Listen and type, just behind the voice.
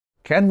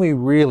Can we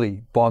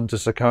really bond to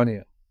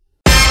zirconia?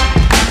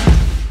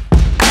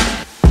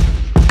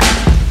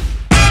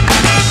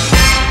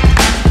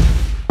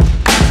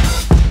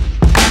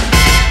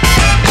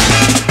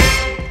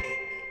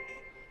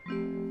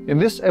 In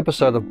this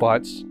episode of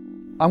Bytes,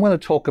 I'm going to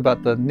talk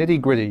about the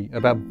nitty-gritty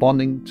about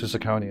bonding to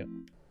zirconia.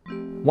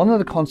 One of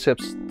the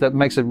concepts that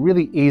makes it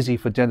really easy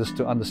for dentists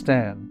to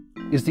understand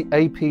is the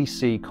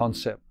A-P-C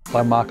concept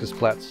by Markus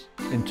Blatz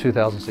in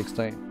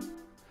 2016.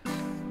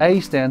 A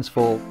stands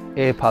for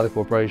air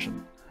particle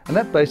abrasion, and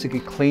that basically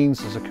cleans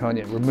the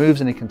zirconia,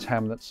 removes any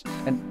contaminants,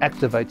 and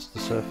activates the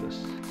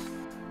surface.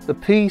 The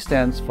P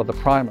stands for the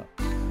primer,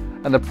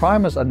 and the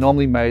primers are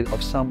normally made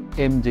of some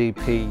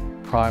MDP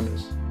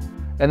primers.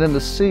 And then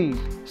the C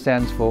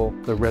stands for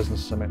the resin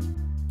cement.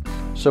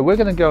 So we're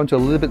going to go into a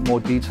little bit more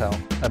detail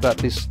about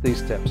these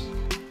steps.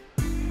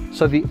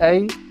 So the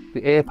A,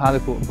 the air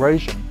particle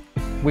abrasion,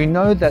 we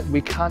know that we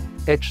can't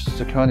etch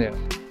zirconia.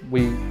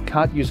 We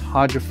can't use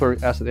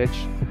hydrofluoric acid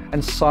etch,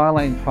 and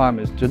silane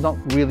primers do not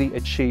really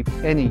achieve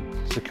any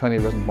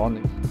zirconia resin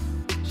bonding.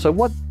 So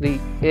what the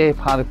air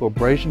particle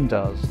abrasion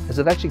does is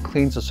it actually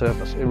cleans the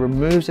surface. It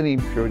removes any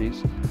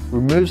impurities,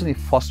 removes any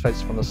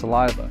phosphates from the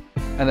saliva,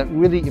 and it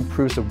really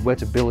improves the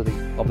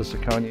wettability of the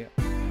zirconia.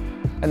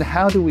 And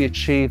how do we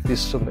achieve this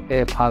sort of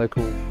air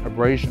particle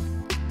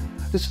abrasion?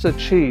 This is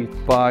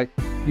achieved by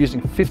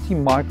using 50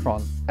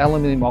 micron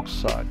aluminium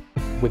oxide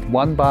with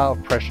 1 bar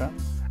of pressure,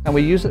 and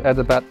we use it at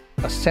about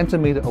a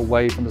centimeter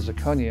away from the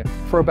zirconia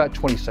for about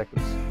 20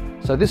 seconds.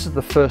 So this is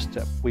the first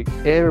step. We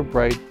air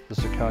abrade the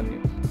zirconia.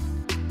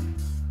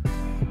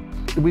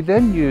 We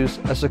then use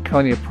a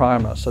zirconia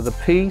primer. So the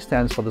P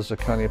stands for the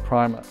zirconia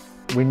primer.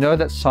 We know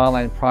that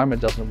silane primer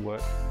doesn't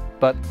work,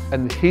 but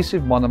an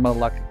adhesive monomer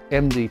like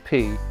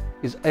MDP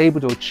is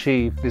able to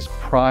achieve this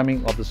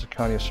priming of the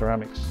zirconia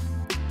ceramics.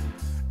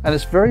 And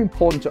it's very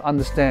important to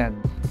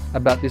understand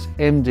about this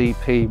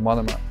MDP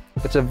monomer.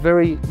 It's a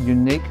very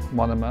unique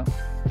monomer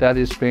that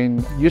is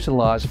being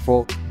utilized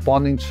for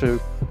bonding to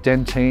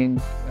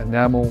dentine,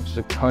 enamel,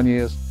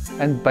 zirconias,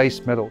 and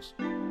base metals.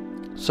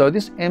 So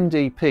this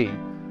MDP,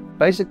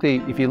 basically,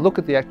 if you look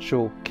at the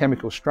actual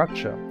chemical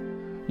structure,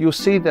 you'll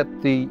see that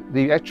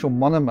the actual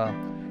monomer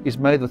is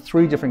made of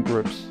 3 different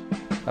groups.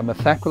 A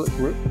methacrylate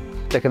group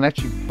that can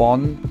actually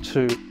bond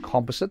to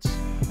composites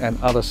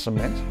and other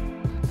cement.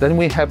 Then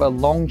we have a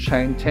long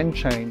chain, 10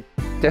 chain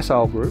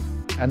decyl group,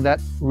 and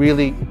that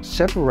really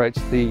separates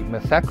the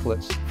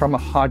methacrylates from a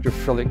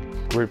hydrophilic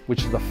group,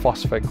 which is the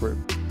phosphate group.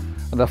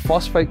 And the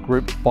phosphate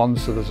group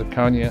bonds to the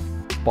zirconia,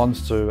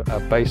 bonds to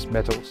base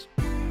metals.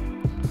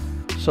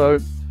 So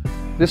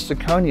this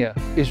zirconia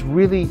is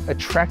really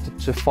attracted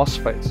to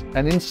phosphates,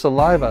 and in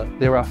saliva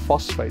there are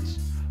phosphates.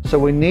 So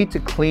we need to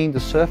clean the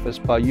surface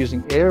by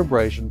using air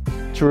abrasion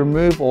to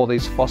remove all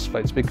these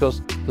phosphates,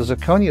 because the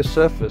zirconia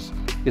surface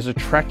is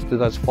attracted to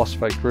those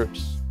phosphate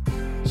groups.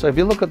 So if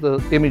you look at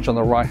the image on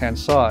the right hand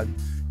side,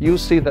 you'll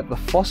see that the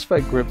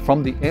phosphate group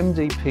from the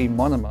MDP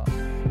monomer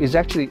is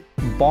actually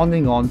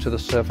bonding onto the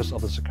surface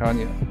of the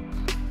zirconia.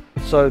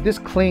 So this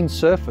clean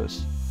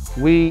surface,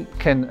 we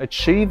can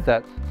achieve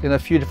that in a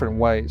few different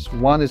ways.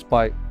 One is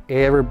by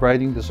air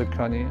abrading the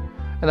zirconia,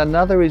 and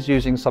another is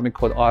using something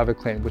called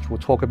𝗖rimer, which we'll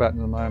talk about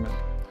in a moment.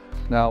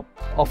 Now,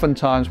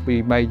 oftentimes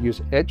we may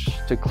use etch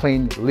to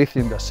clean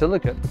lithium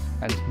disilicate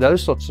and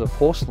those sorts of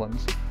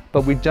porcelains,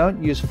 but we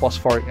don't use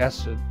phosphoric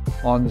acid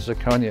on the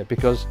zirconia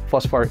because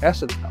phosphoric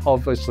acid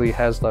obviously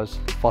has those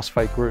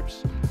phosphate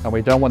groups, and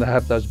we don't want to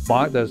have those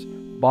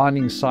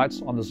binding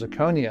sites on the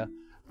zirconia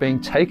being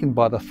taken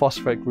by the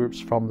phosphate groups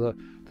from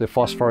the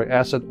phosphoric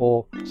acid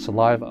or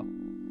saliva.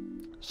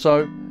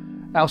 So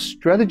our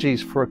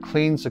strategies for a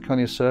clean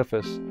zirconia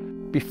surface,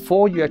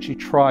 before you actually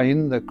try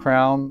in the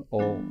crown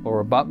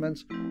or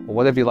abutments or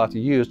whatever you like to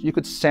use, you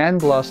could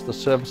sandblast the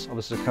surface of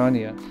the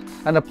zirconia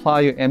and apply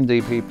your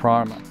MDP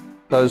primer.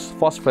 Those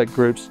phosphate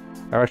groups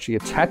are actually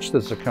attached to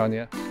the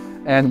zirconia,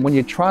 and when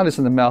you try this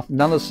in the mouth,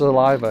 none of the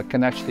saliva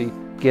can actually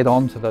get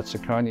onto that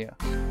zirconia.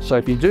 So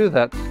if you do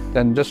that,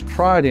 then just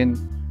try it in,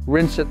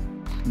 rinse it,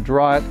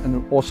 dry it,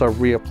 and also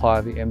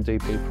reapply the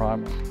MDP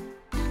primer.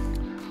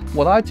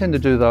 What I tend to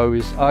do though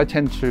is I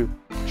tend to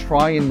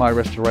try in my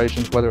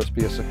restorations, whether it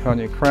be a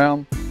zirconia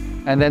crown,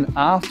 and then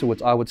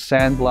afterwards I would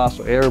sandblast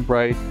or air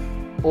abrade,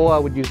 or I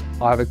would use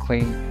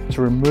𝗖rimer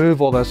to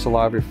remove all those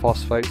salivary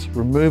phosphates,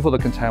 remove all the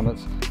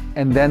contaminants,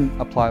 and then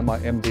apply my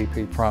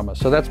MDP primer.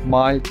 So that's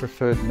my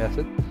preferred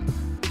method.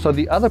 So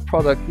the other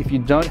product, if you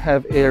don't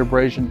have air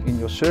abrasion in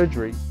your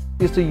surgery,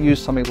 is to use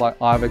something like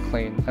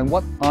𝗖rimer. And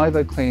what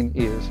𝗖rimer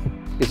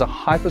is a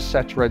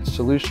hypersaturated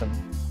solution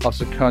of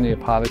zirconia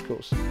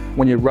particles.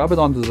 When you rub it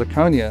onto the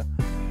zirconia,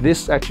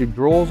 this actually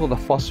draws all the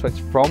phosphates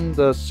from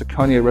the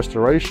zirconia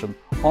restoration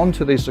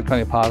onto these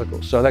zirconia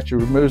particles. So it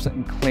actually removes it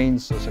and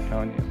cleans the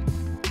zirconia.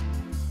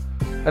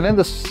 And then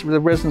the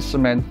resin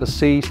cement, the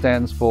C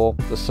stands for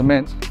the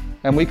cement,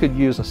 and we could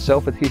use a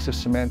self-adhesive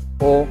cement,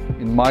 or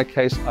in my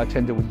case, I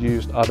tend to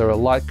use either a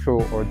light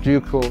cool or a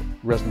dual cool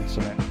resin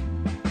cement.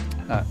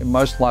 And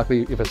most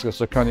likely, if it's a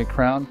zirconia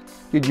crown,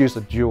 you'd use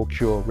a dual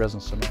cure resin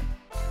cement.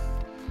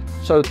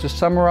 So to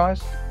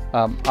summarize,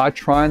 I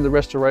tried the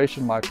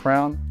restoration, my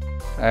crown,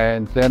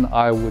 and then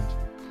I would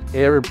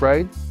air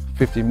abrade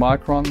 50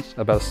 microns,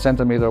 about a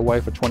centimeter away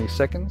for 20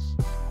 seconds.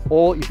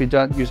 Or if you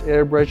don't use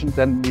air abrasion,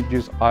 then you'd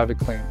use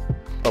𝗖rimer,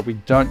 but we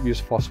don't use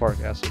phosphoric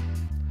acid.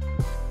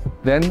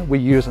 Then we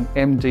use an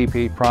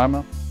MDP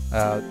primer,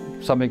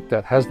 something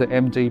that has the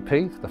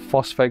MDP, the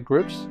phosphate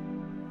groups,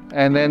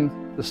 and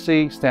then the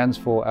C stands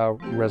for our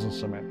resin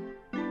cement.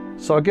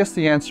 So I guess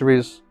the answer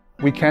is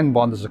we can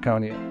bond the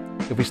zirconia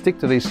if we stick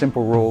to these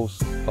simple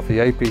rules of the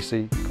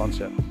APC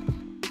concept.